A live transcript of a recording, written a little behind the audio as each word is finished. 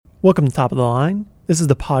Welcome to Top of the Line. This is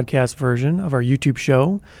the podcast version of our YouTube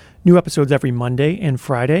show. New episodes every Monday and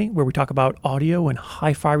Friday where we talk about audio and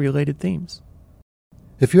hi-fi related themes.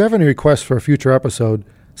 If you have any requests for a future episode,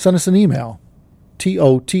 send us an email,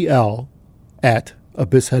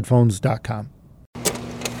 totl@abyssheadphones.com.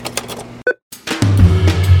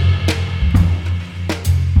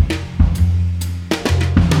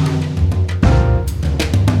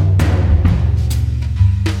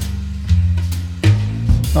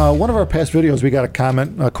 One of our past videos, we got a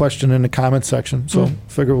question in the comment section, so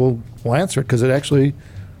figure we'll answer it because it actually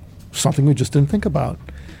something we just didn't think about.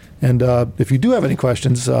 And if you do have any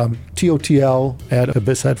questions,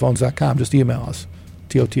 totl@abyssheadphones.com. Just email us,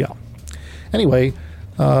 totl. Anyway,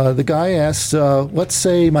 the guy asks, let's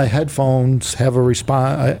say my headphones have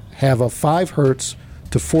a 5 hertz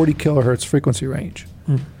to 40 kilohertz frequency range.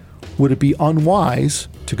 Would it be unwise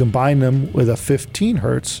to combine them with a 15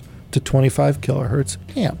 hertz to 25 kilohertz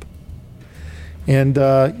amp? And,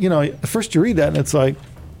 at first you read that and it's like,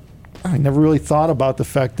 I never really thought about the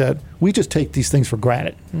fact that we just take these things for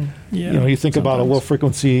granted. Yeah, you think about a low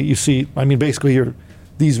frequency, you see, basically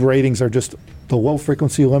these ratings are just the low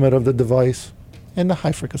frequency limit of the device and the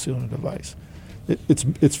high frequency limit of the device.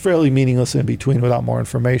 It's fairly meaningless in between without more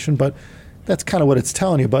information, but that's kind of what it's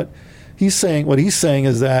telling you. But what he's saying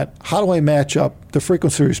is that, how do I match up the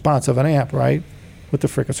frequency response of an amp, right, with the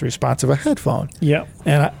frequency response of a headphone? Yeah.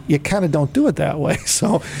 And you kind of don't do it that way.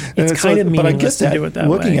 So it's kind of meaningless to do it that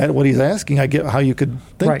way. Looking at what he's asking, I get how you could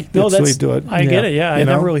think right. that's the way to do it. I get it, yeah. I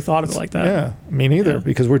never really thought of it like that. Yeah, me neither,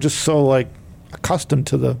 because we're just so accustomed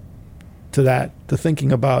to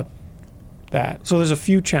thinking about that. So there's a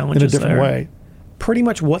few challenges in a different way. Pretty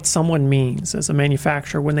much what someone means as a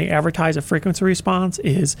manufacturer when they advertise a frequency response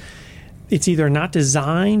is it's either not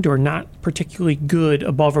designed or not particularly good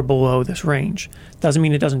above or below this range. Doesn't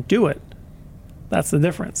mean it doesn't do it. That's the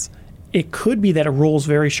difference. It could be that it rolls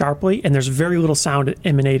very sharply and there's very little sound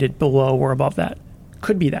emanated below or above that.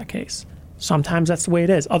 Could be that case. Sometimes that's the way it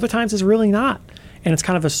is. Other times it's really not. And it's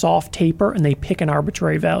kind of a soft taper and they pick an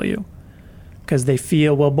arbitrary value because they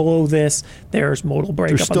feel, well, below this, there's modal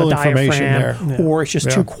breakup on the diaphragm, or it's just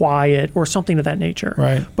too quiet or something of that nature.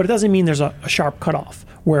 Right. But it doesn't mean there's a sharp cutoff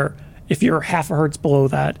where if you're half a hertz below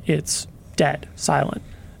that, it's dead, silent.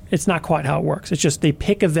 It's not quite how it works. It's just they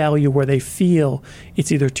pick a value where they feel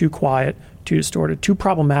it's either too quiet, too distorted, too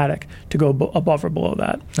problematic to go above or below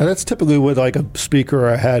that. Now that's typically with a speaker or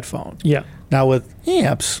a headphone. Yeah. Now with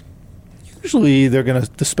amps, usually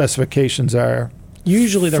the specifications are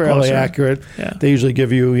usually they're fairly closer. accurate. Yeah. They usually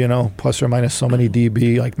give you, plus or minus so many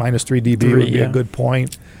dB, like minus 3 dB would be a good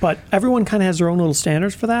point. But everyone kind of has their own little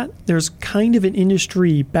standards for that. There's kind of an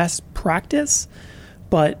industry best practice,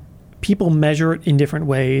 but people measure it in different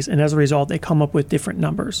ways, and as a result, they come up with different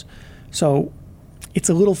numbers. So it's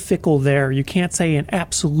a little fickle there. You can't say in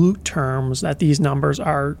absolute terms that these numbers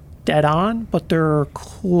are dead on, but they're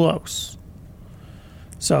close.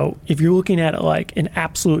 So if you're looking at it like an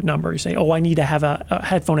absolute number, you say, I need to have a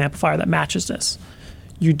headphone amplifier that matches this.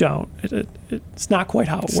 You don't. It's not quite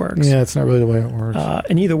how it works. Yeah, it's not really the way it works.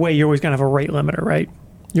 And either way, you're always going to have a rate limiter, right?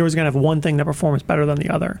 You're always going to have one thing that performs better than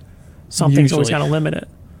the other. Something's always going to limit it.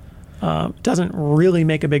 It doesn't really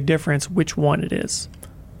make a big difference which one it is.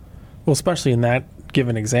 Well, especially in that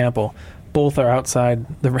given example, both are outside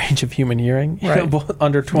the range of human hearing, right. Both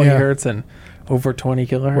under 20 hertz and over 20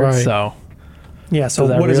 kilohertz. Right. So, yeah. So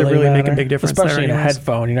what does it really make a big difference? Especially there in a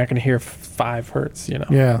headphone, you're not going to hear 5 hertz.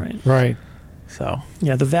 Yeah. Right. So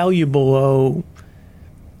yeah, the value below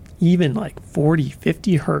even 40,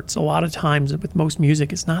 50 hertz, a lot of times with most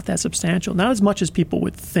music, it's not that substantial. Not as much as people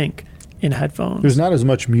would think in headphones. There's not as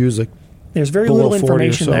much music. There's very little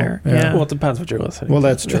information there. Yeah. Well, it depends what you're listening to. Well,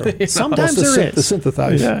 that's true. Sometimes there is. The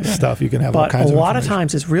synthesized stuff, you can have all kinds of But a lot of information.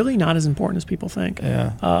 times it's really not as important as people think.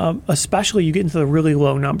 Yeah. Especially you get into the really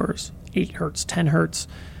low numbers, 8 hertz, 10 hertz.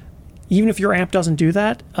 Even if your amp doesn't do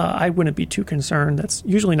that, I wouldn't be too concerned. That's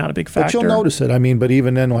usually not a big factor. But you'll notice it. But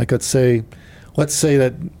even then, let's say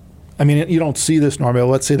that, you don't see this normally.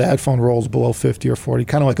 Let's say the headphone rolls below 50 or 40,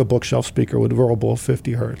 kind of like a bookshelf speaker would roll below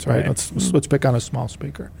 50 hertz, right? Let's pick on a small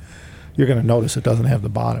speaker. You're going to notice it doesn't have the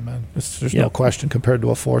bottom end. There's no question compared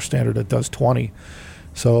to a floor standard that does 20.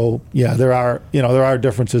 So yeah, there are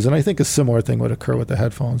differences, and I think a similar thing would occur with the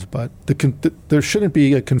headphones. But there shouldn't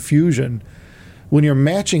be a confusion. When you're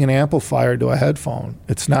matching an amplifier to a headphone,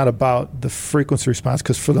 it's not about the frequency response,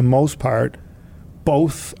 because for the most part,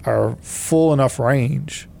 both are full enough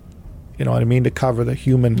range You know what I mean? To cover the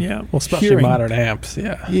human. Yeah. Well, especially hearing. modern amps.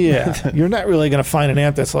 Yeah. Yeah, you're not really going to find an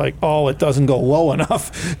amp that's like, oh, it doesn't go low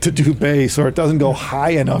enough to do bass, or it doesn't go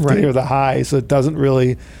high enough Right. to hear the highs. So it doesn't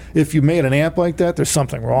really. If you made an amp like that, there's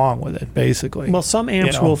something wrong with it, basically. Well, some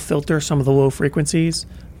amps You know? will filter some of the low frequencies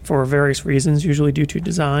for various reasons, usually due to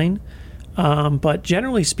design. But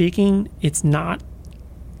generally speaking, it's not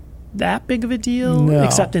that big of a deal, No.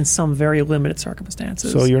 except in some very limited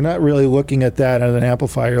circumstances. So you're not really looking at that as an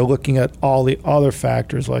amplifier. You're looking at all the other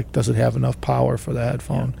factors, like does it have enough power for the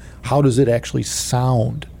headphone? How does it actually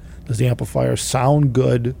sound? Does the amplifier sound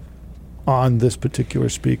good on this particular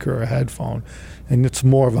speaker or headphone? And it's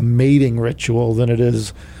more of a mating ritual than it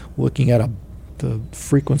is looking at the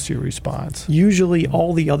frequency response. Usually,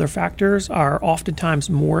 all the other factors are oftentimes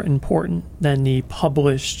more important than the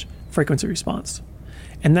published frequency response.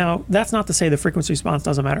 And now, that's not to say the frequency response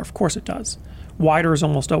doesn't matter. Of course it does. Wider is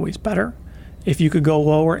almost always better. If you could go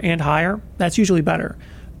lower and higher, that's usually better.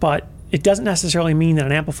 But it doesn't necessarily mean that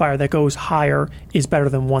an amplifier that goes higher is better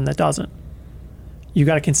than one that doesn't. You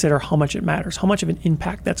got to consider how much it matters, how much of an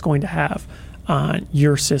impact that's going to have on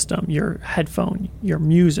your system, your headphone, your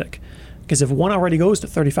music. Because if one already goes to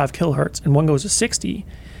 35 kilohertz and one goes to 60,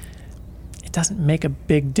 it doesn't make a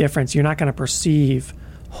big difference. You're not going to perceive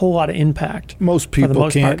a whole lot of impact. Most people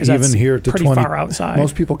can't even hear to pretty 20. far outside.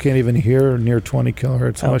 Most people can't even hear near 20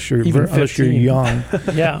 kilohertz unless you're even unless you're 15. young.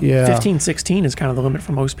 Yeah, Yeah. 15, 16 is kind of the limit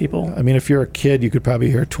for most people. I mean, if you're a kid, you could probably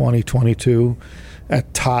hear 20, 22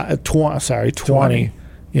 at 20,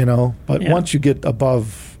 you know. But Yeah. once you get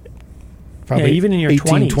above probably even in your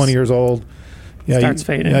 18, 20s, 20 years old, starts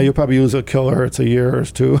fading. Yeah, you'll probably use a kilohertz a year or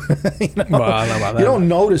two. You know? Well, I don't know about that. You don't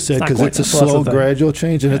notice it not because quite it's a that. Well, that's slow, the thing. gradual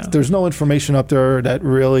change, and Yeah. there's no information up there that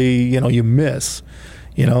really, you miss.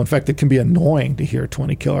 In fact, it can be annoying to hear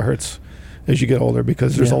 20 kilohertz as you get older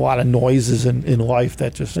because there's Yeah. a lot of noises in life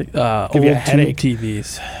that just give you Old a tube headache.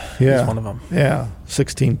 TVs Yeah. is one of them. Yeah,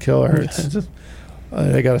 16 kilohertz.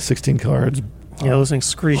 They got a 16 kilohertz Yeah, those things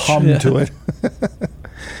screech. hum Yeah. to it.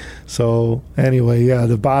 So anyway, yeah,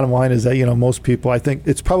 the bottom line is that most people, I think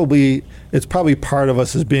it's probably part of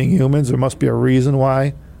us as being humans. There must be a reason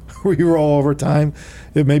why we roll over time.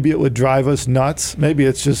 Maybe it would drive us nuts. Maybe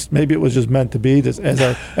it was just meant to be. Just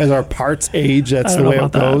as our parts age, that's I the don't way know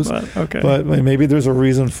it about goes. that, but okay. But maybe there's a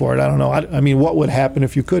reason for it. I don't know. I mean, what would happen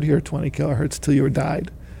if you could hear 20 kilohertz till you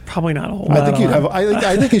died? Probably not a whole I lot. think you'd have.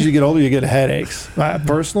 I think as you get older, you get headaches.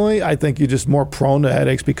 Personally, I think you're just more prone to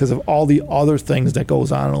headaches because of all the other things that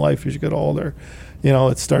goes on in life as you get older.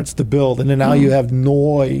 It starts to build, and then now you have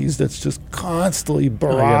noise that's just constantly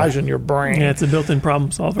barraging your brain. Yeah, it's a built-in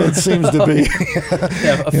problem solver. It seems to be.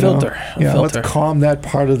 Yeah, a filter. Yeah, filter. let's calm that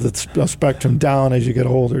part of the spectrum down as you get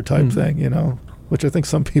older, type thing. Which I think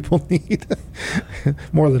some people need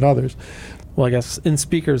more than others. Well, I guess in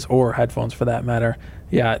speakers or headphones for that matter,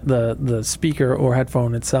 yeah, the speaker or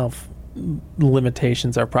headphone itself,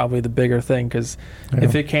 limitations are probably the bigger thing because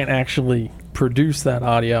if it can't actually produce that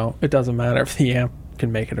audio, it doesn't matter if the amp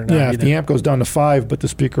can make it or not. Yeah, if either. the amp goes down to 5, but the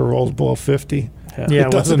speaker rolls below 50, Yeah,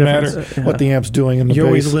 it what's the doesn't matter difference? Yeah. what the amp's doing in the You're bass.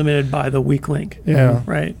 always limited by the weak link. Yeah.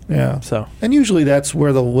 Right. Yeah. So And usually that's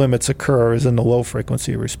where the limits occur, is in the low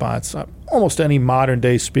frequency response. Almost any modern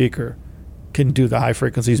day speaker can do the high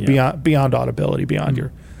frequencies beyond audibility, beyond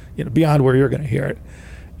your, beyond where you're going to hear it.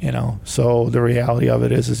 So the reality of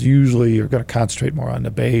it is usually you're going to concentrate more on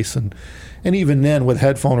the bass, and even then with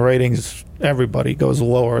headphone ratings, everybody goes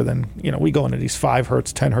lower than we go into these 5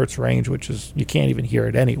 hertz, 10 hertz range, which is you can't even hear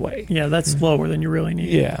it anyway. Yeah, that's lower than you really need.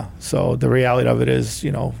 Yeah. So the reality of it is,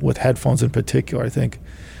 with headphones in particular, I think,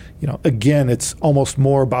 again, it's almost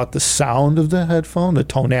more about the sound of the headphone, the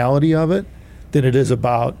tonality of it, than it is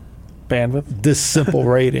about bandwidth. this simple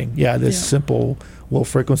rating. Yeah, this Yeah. simple low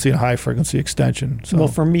frequency and high frequency extension. So Well,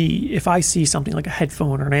 for me, if I see something like a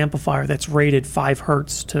headphone or an amplifier that's rated 5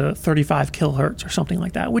 hertz to 35 kilohertz or something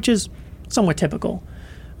like that, which is somewhat typical,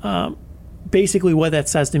 basically what that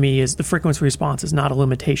says to me is the frequency response is not a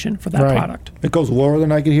limitation for that Right. product. It goes lower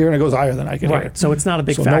than I can hear, and it goes higher than I can hear. Right. So it's not a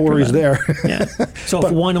big So factor. no worries then. there. Yeah. So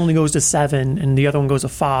if one only goes to 7 and the other one goes to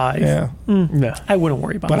 5, Yeah. Yeah. I wouldn't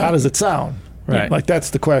worry about But that. how does it sound? Right. Like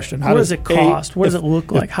that's the question. How What does it cost? What does it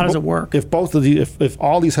look like? How does it work? If both of the if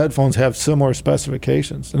all these headphones have similar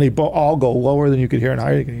specifications and they all go lower than you could hear and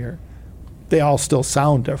higher you can hear, they all still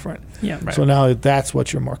sound different. Yeah. Right. So now that's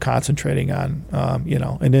what you're more concentrating on,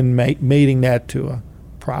 and then mating that to a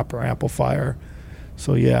proper amplifier.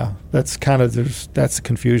 So yeah, that's kind of that's the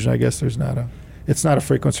confusion. I guess it's not a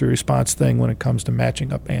frequency response thing when it comes to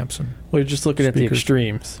matching up amps and Well, you're just looking at the Speakers.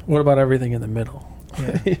 extremes. What about everything in the middle?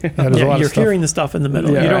 There's a lot Yeah, of you're stuff. hearing the stuff in the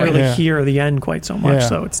middle. Yeah, you don't right. really Yeah. hear the end quite so much, Yeah.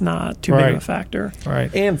 so it's not too big of a Right. factor.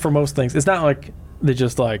 Right. And for most things, it's not like they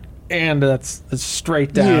just like, and that's it's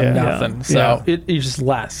straight down Yeah. nothing. Yeah. So Yeah. it's just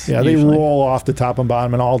less. Yeah, they usually. roll off the top and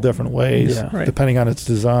bottom in all different ways, Yeah. Right. depending on its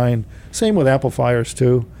design. Same with amplifiers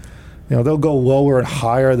too. They'll go lower and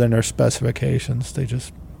higher than their specifications.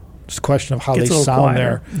 It's a question of how Gets they a little sound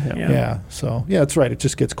quieter. there. Yeah. Yeah. So that's right. It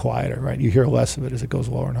just gets quieter, right? You hear less of it as it goes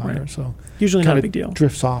lower and higher. Right. So Usually not a kinda big deal.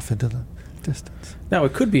 drifts off into the distance. Now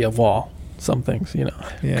it could be a wall. Some things,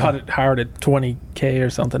 Yeah. cut it hard at 20K or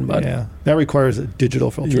something, but yeah, that requires a digital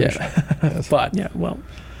filtration. Yes. but Yeah, well,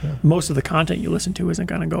 Yeah. most of the content you listen to isn't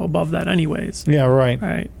going to go above that anyways. Yeah, right.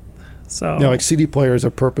 Right. So, Like CD players are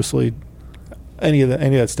purposely any of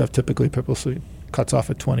that stuff typically purposely cuts off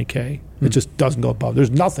at 20K. It just doesn't go above. There's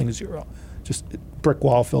nothing zero. Just brick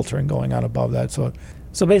wall filtering going on above that.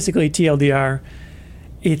 so basically, TLDR,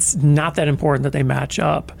 it's not that important that they match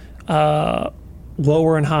up.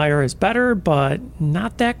 Lower and higher is better, but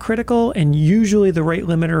not that critical. And usually the rate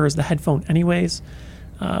limiter is the headphone anyways.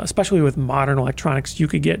 Especially with modern electronics, you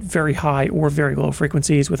could get very high or very low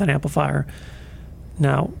frequencies with an amplifier.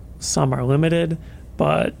 Now, some are limited,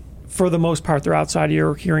 but for the most part, they're outside of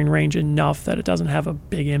your hearing range enough that it doesn't have a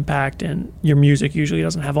big impact, and your music usually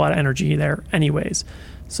doesn't have a lot of energy there anyways.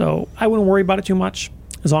 So I wouldn't worry about it too much.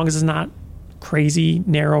 As long as it's not crazy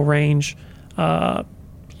narrow range,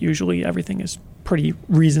 usually everything is pretty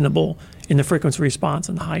reasonable in the frequency response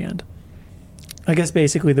and the high end. I guess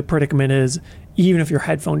basically the predicament is, even if your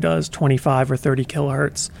headphone does 25 or 30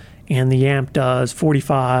 kilohertz and the amp does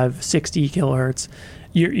 45, 60 kilohertz,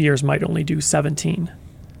 your ears might only do 17.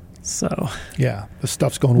 So yeah, the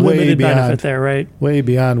stuff's going way limited benefit beyond there, right? way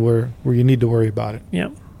beyond where you need to worry about it. Yeah.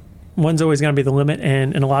 One's always going to be the limit,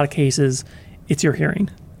 and in a lot of cases, it's your hearing.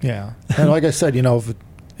 Yeah, and like I said,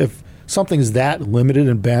 if something's that limited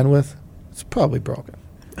in bandwidth, it's probably broken.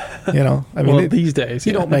 I mean, well, these days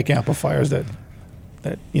you don't make amplifiers that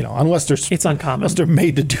unless It's uncommon. they're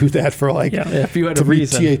made to do that for Yeah. if you had a to meet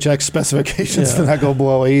reason. THX specifications Yeah. to not go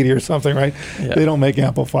below 80 or something, right? Yeah. They don't make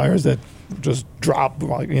amplifiers that just drop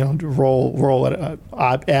roll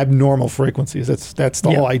at abnormal frequencies. That's the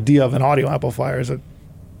Yeah. whole idea of an audio amplifier, is it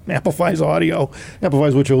amplifies audio,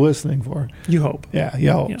 amplifies what you're listening for. You hope. Yeah.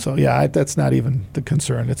 Yeah. So that's not even the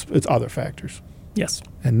concern. It's other factors, Yes.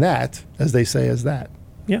 and that, as they say, is that.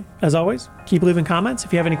 Yeah. As always, keep leaving comments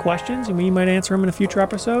if you have any questions, and we might answer them in a future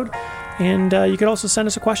episode. And you could also send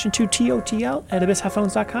us a question to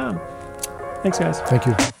totl@abyssheadphones.com. Thanks, guys. Thank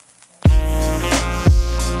you.